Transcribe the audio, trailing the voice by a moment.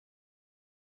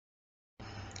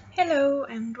Hello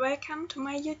and welcome to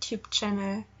my YouTube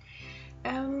channel.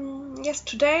 Yes,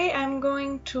 today I'm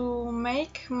going to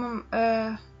make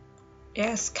kind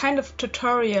of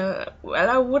tutorial. Well,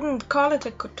 I wouldn't call it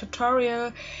a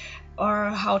tutorial or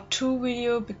how-to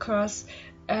video because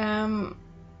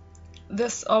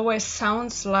this always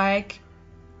sounds like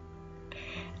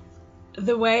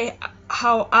the way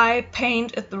how I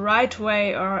paint it the right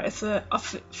way, or it's a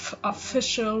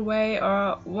official way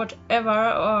or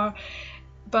whatever,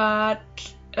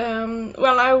 but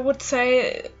well, I would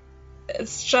say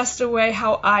it's just a way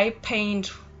how I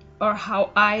paint or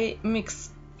how I mix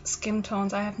skin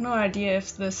tones. I have no idea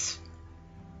if this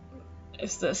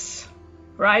is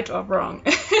right or wrong.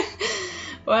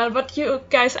 Well, but you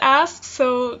guys asked,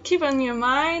 so keep in your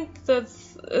mind that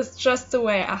it's just the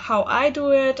way how I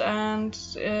do it, and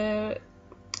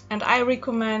I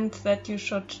recommend that you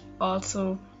should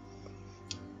also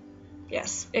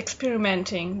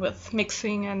experimenting with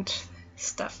mixing and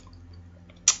stuff.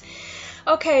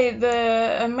 Okay,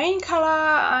 the main color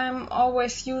I'm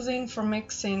always using for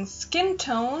mixing skin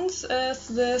tones is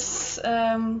this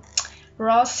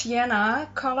raw sienna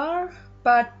color,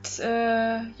 but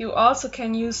you also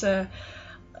can use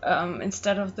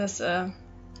instead of this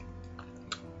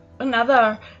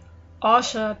another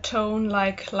ochre tone,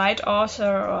 like light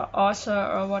ochre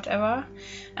or whatever,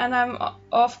 and I'm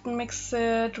often mix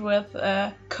it with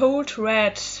a cold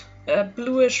red,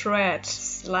 bluish red,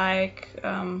 like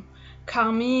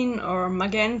carmine or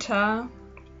magenta.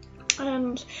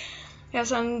 And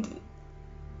yes, and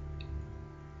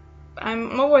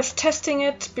I'm always testing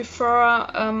it before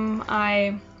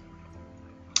I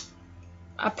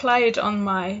apply it on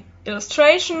my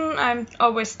illustration. I'm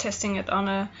always testing it on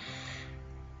a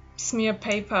smear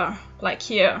paper, like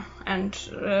here, and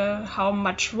how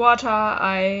much water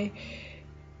I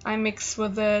mix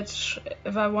with it.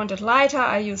 If I want it lighter,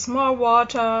 I use more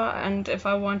water, and if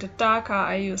I want it darker,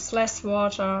 I use less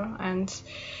water. And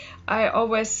I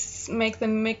always make the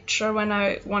mixture when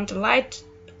I want a light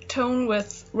tone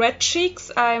with red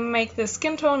cheeks. I make the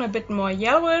skin tone a bit more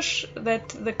yellowish, that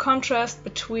the contrast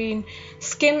between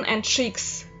skin and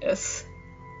cheeks is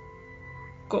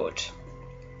good.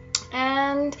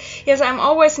 And yes, I'm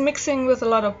always mixing with a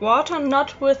lot of water,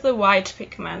 not with the white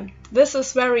pigment. This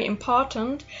is very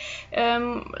important.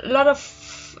 Lot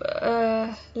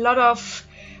of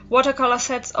watercolor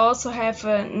sets also have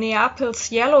a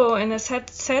Naples yellow in a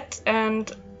set, and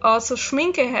also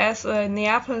schmincke has a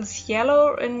Naples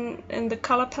yellow in the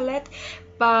color palette,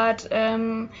 but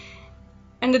and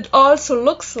it also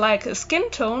looks like a skin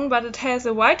tone, but it has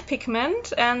a white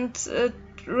pigment, and it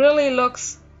really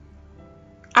looks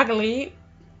ugly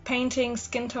painting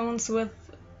skin tones with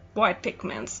white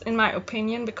pigments, in my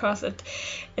opinion, because it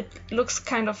looks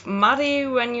kind of muddy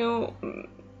when you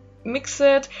mix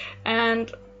it,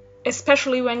 and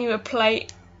especially when you apply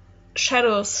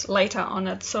shadows later on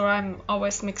it. So I'm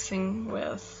always mixing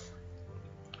with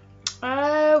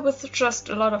just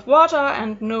a lot of water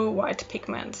and no white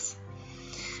pigments.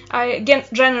 I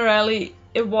generally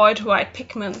avoid white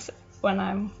pigments when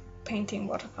I'm painting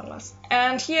watercolors.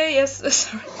 And here, yes,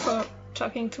 sorry for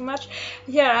talking too much.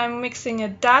 Here I'm mixing a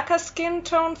darker skin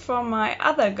tone for my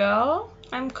other girl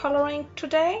I'm coloring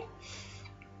today.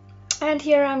 And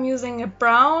here I'm using a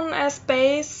brown as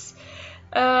base,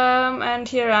 and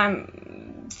here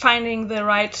I'm finding the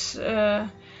right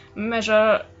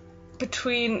measure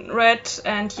between red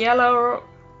and yellow.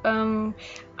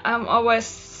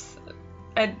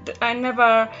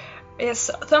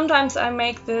 Yes, sometimes I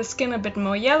make the skin a bit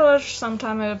more yellowish,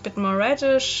 sometimes a bit more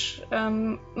reddish.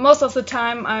 Most of the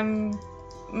time I'm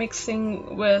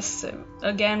mixing with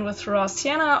raw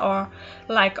sienna or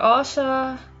like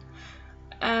ochre.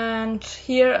 And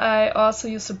here I also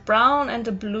use a brown and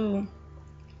a blue.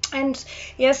 And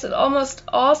yes, almost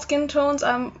all skin tones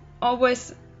I'm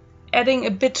always adding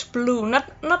a bit blue,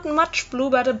 not much blue,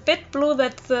 but a bit blue,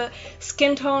 that the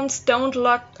skin tones don't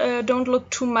look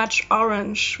too much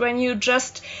orange. When you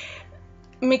just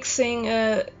mixing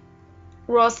a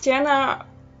raw sienna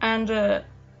and a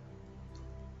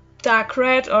dark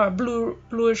red or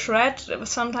bluish red,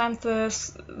 sometimes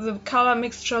the color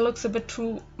mixture looks a bit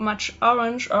too much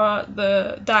orange, or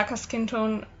the darker skin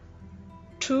tone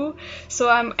too. So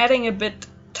I'm adding a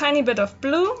tiny bit of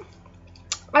blue.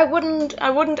 I wouldn't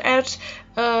add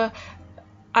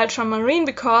ultramarine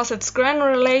because it's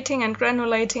granulating, and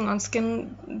granulating on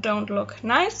skin don't look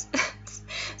nice.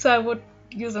 So I would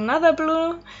use another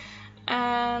blue,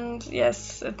 and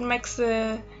yes, it makes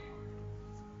the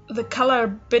color a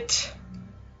bit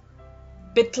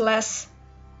less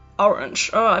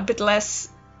orange, or a bit less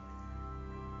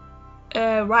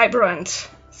vibrant,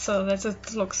 so that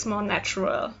it looks more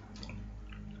natural.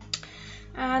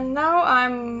 And now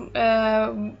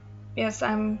I'm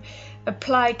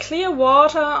apply clear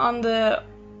water on the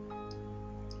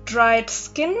dried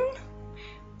skin,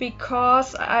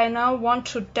 because I now want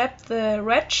to dab the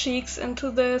red cheeks into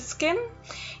the skin.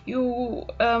 You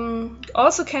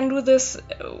also can do this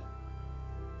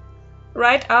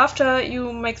right after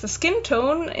you make the skin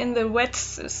tone in the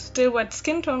still wet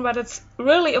skin tone, but it's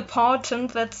really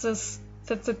important that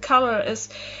the color is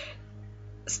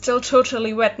still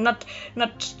totally wet, not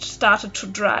started to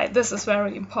dry. This is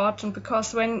very important,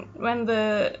 because when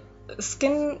the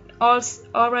skin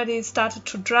already started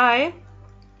to dry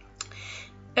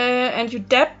and you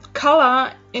dab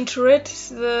color into it,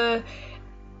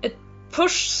 it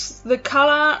pushes the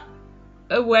color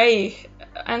away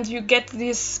and you get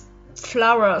these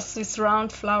flowers, these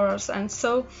round flowers. And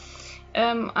so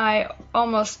I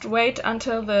almost wait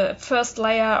until the first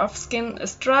layer of skin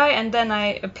is dry, and then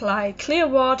I apply clear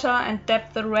water and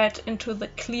dab the red into the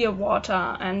clear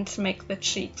water and make the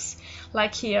cheeks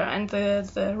like here, and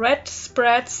the red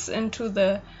spreads into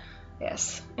the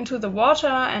water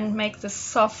and make the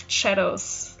soft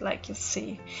shadows like you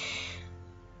see.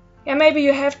 Yeah, maybe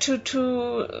you have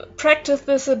to practice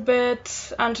this a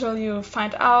bit until you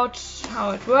find out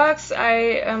how it works.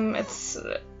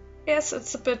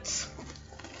 It's a bit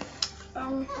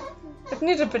it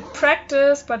needs a bit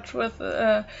practice, but with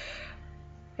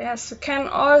you can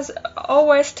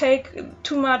always take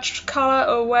too much color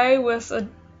away with a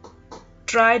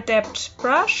dry dabbed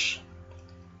brush.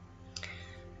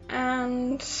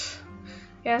 And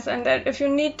if you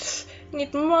need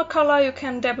more color, you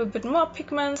can dab a bit more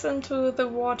pigments into the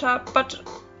water, but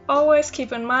always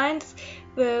keep in mind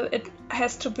the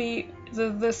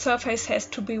surface has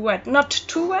to be wet, not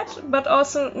too wet, but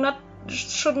also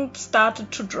shouldn't start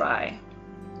to dry.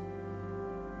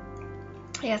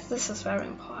 Yes, this is very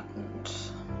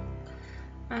important.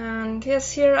 And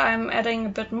yes, here I'm adding a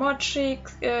bit more cheek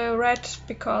red,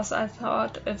 because I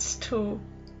thought it's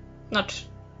not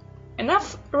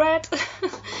enough red.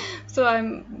 So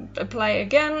I apply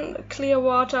again clear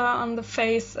water on the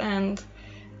face and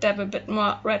dab a bit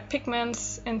more red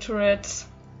pigments into it.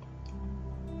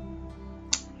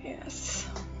 Yes.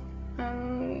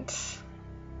 And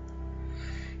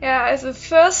yeah, as a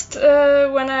first,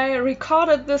 when I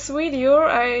recorded this video,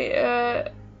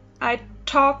 I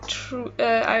talked through,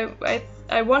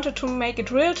 I wanted to make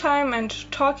it real time and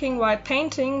talking while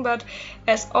painting, but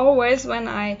as always when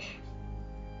I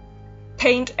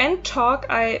paint and talk,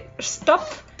 I stop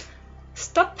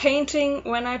painting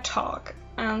when I talk,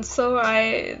 and so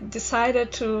I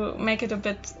decided to make it a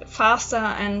bit faster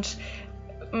and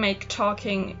make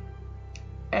talking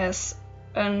as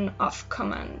an off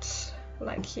comment,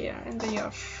 like here in the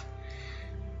off.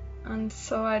 And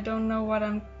so I don't know what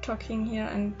I'm talking here,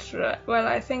 and well,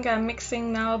 I think I'm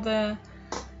mixing now the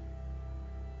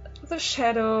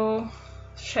shadow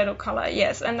color,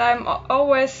 yes, and I'm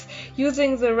always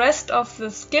using the rest of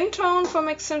the skin tone for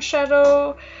mixing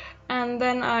shadow, and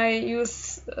then I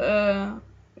use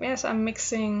I'm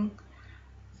mixing.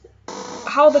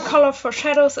 How the color for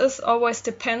shadows is always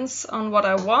depends on what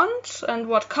I want and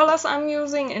what colors I'm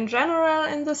using in general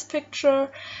in this picture.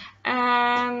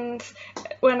 And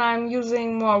when I'm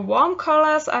using more warm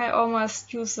colors, I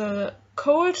almost use a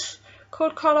cold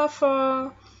color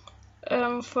for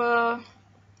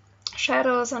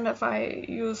shadows, and if I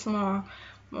use more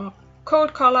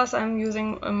cold colors, I'm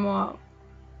using a more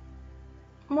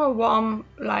warm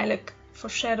lilac for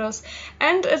shadows.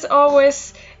 And it's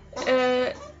always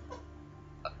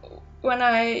when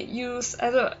I use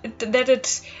that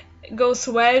it goes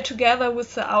well together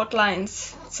with the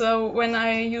outlines. So when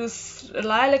I use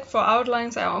lilac for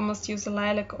outlines, I almost use a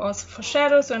lilac also for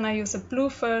shadows. When I use a blue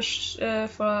for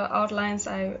outlines,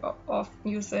 I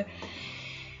often use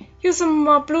a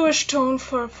more bluish tone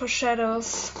for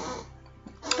shadows.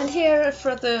 And here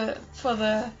for the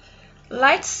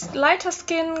lighter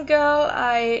skin girl,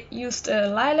 I used a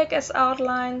lilac as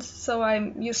outlines, so I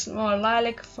used more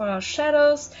lilac for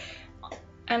shadows,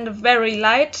 and a very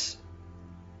light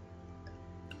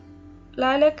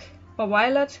lilac or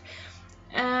violet.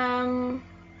 And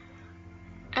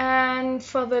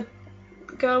for the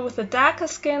girl with the darker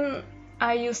skin,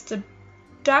 I used a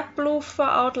dark blue for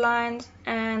outlines,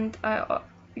 and I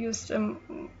used a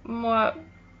more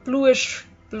bluish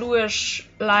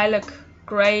lilac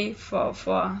gray for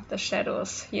the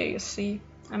shadows. Here you see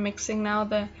I'm mixing now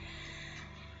the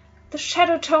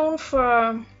shadow tone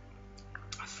for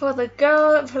the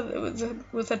girl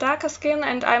with the darker skin,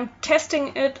 and I'm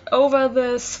testing it over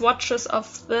the swatches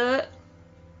of the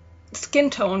skin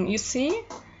tone. You see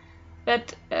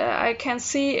that I can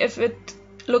see if it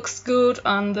looks good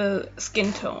on the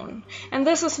skin tone. And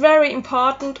this is very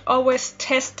important, always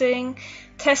testing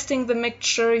the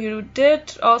mixture you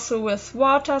did, also with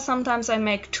water. Sometimes I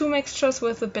make two mixtures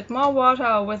with a bit more water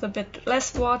or with a bit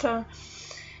less water.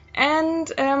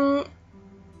 And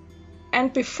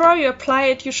before you apply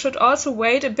it, you should also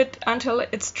wait a bit until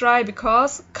it's dry,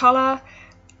 because color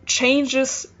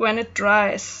changes when it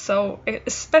dries. So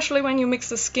especially when you mix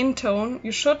the skin tone,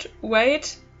 you should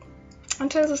wait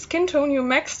until the skin tone you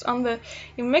mixed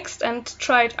and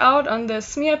tried out on the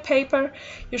smear paper.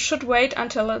 You should wait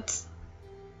until it's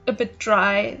a bit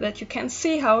dry, that you can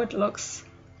see how it looks.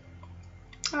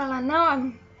 Well, and now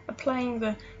I'm applying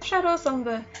the shadows on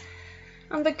the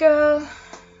girl,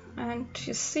 and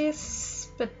you see it's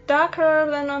a bit darker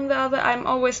than on the other. I'm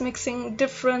always mixing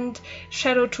different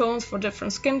shadow tones for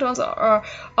different skin tones, or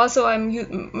also I'm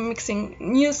mixing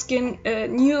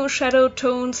new shadow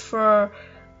tones for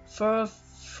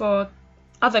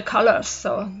other colors.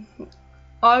 So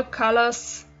all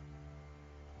colors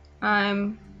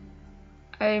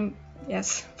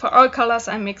for all colors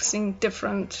I'm mixing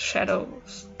different shadow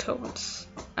tones.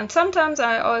 And sometimes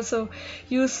I also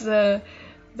use the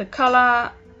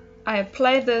color I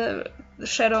apply the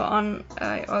shadow on.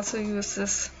 I also use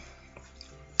this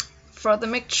for the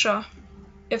mixture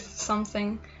if some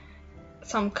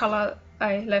color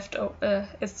is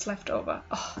left over.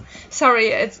 Oh, sorry,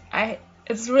 it's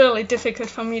really difficult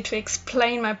for me to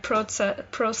explain my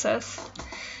process.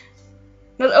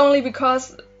 Not only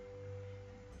because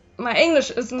my English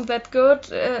isn't that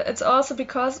good, it's also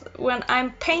because when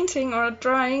I'm painting or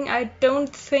drawing, I don't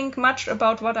think much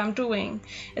about what I'm doing.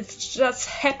 It just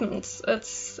happens.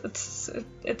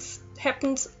 It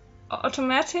happens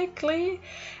automatically,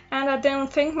 and I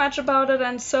don't think much about it,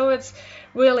 and so it's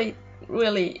really,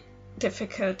 really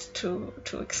difficult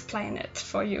to explain it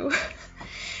for you.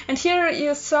 And here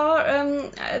you saw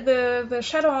the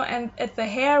shadow and at the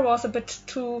hair was a bit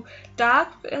too dark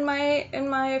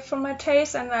for my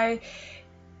taste, and I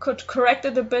could correct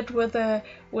it a bit with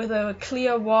a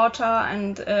clear water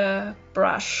and a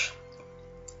brush.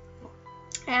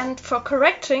 And for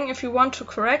correcting, if you want to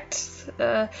correct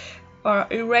or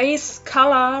erase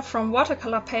color from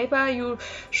watercolor paper, you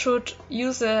should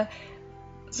use a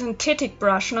synthetic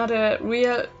brush, not a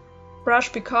real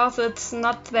brush, because it's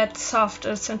not that soft.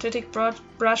 A synthetic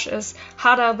brush is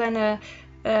harder than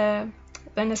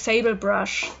a sable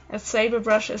brush. A sable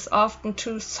brush is often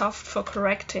too soft for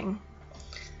correcting.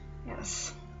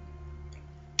 Yes.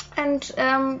 And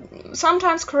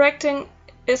sometimes correcting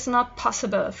is not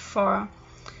possible for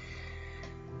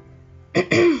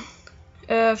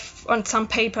on some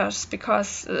papers,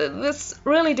 because this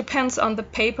really depends on the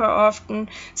paper. Often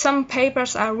some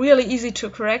papers are really easy to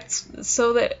correct,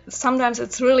 so that sometimes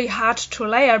it's really hard to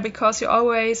layer, because you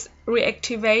always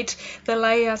reactivate the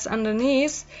layers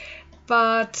underneath.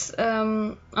 But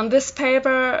on this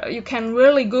paper you can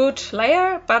really good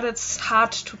layer, but it's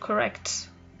hard to correct.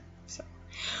 So,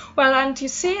 well, and you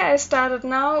see I started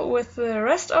now with the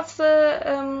rest of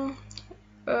the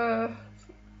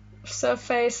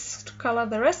surface, to color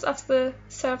the rest of the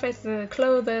surface, the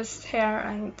clothes, hair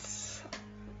and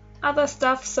other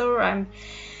stuff. So I'm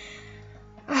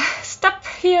stop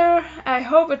here. I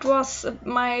hope it was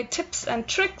my tips and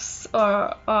tricks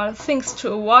or things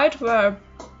to avoid were a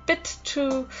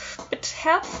bit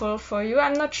helpful for you.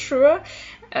 I'm not sure.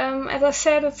 As I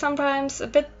said, it's sometimes a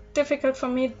bit difficult for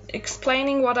me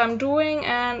explaining what I'm doing,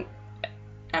 and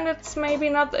it's maybe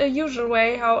not a usual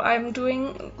way how I'm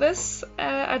doing this.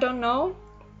 I don't know,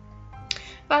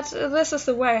 but this is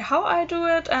the way how I do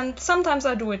it, and sometimes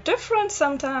I do it different.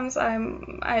 Sometimes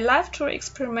I like to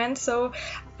experiment, so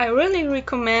I really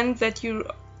recommend that you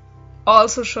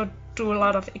also should do a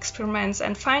lot of experiments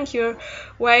and find your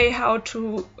way how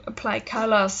to apply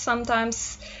colors.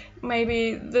 Sometimes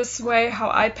maybe this way how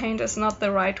I paint is not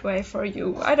the right way for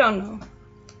you. I don't know,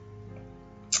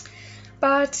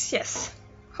 but yes.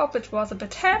 Hope it was a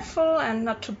bit helpful and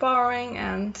not too boring,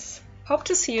 and hope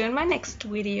to see you in my next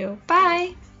video.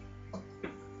 Bye!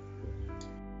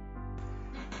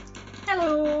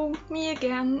 Hello, me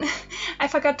again. I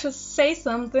forgot to say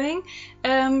something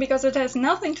because it has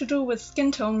nothing to do with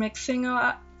skin tone mixing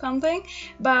or something,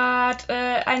 but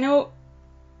I know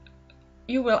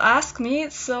you will ask me,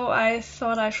 so I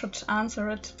thought I should answer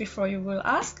it before you will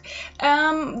ask.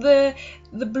 The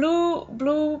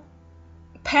blue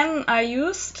pen I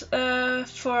used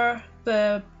for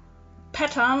the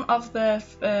pattern of the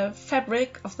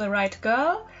fabric of the right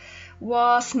girl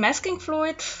was masking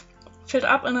fluid filled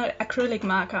up in an acrylic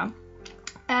marker,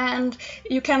 and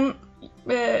you can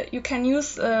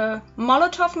use a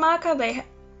Molotov marker. They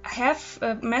have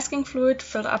a masking fluid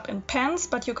filled up in pans,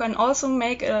 but you can also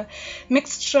make a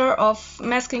mixture of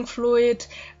masking fluid,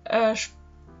 for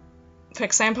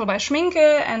example by schmincke,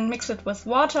 and mix it with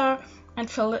water and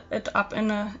fill it up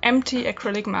in an empty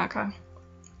acrylic marker.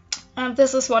 And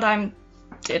this is what I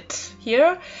did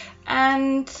here.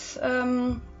 And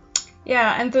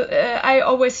I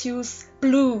always use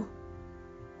blue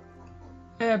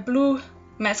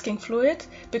masking fluid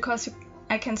because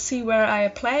I can see where I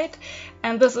applied,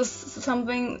 and this is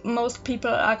something most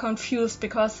people are confused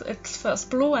because it's first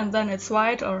blue and then it's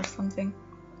white or something.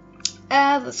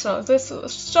 So this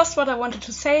was just what I wanted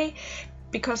to say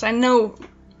because I know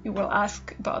you will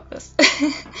ask about this.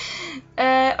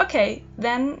 Okay,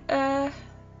 then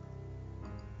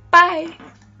bye!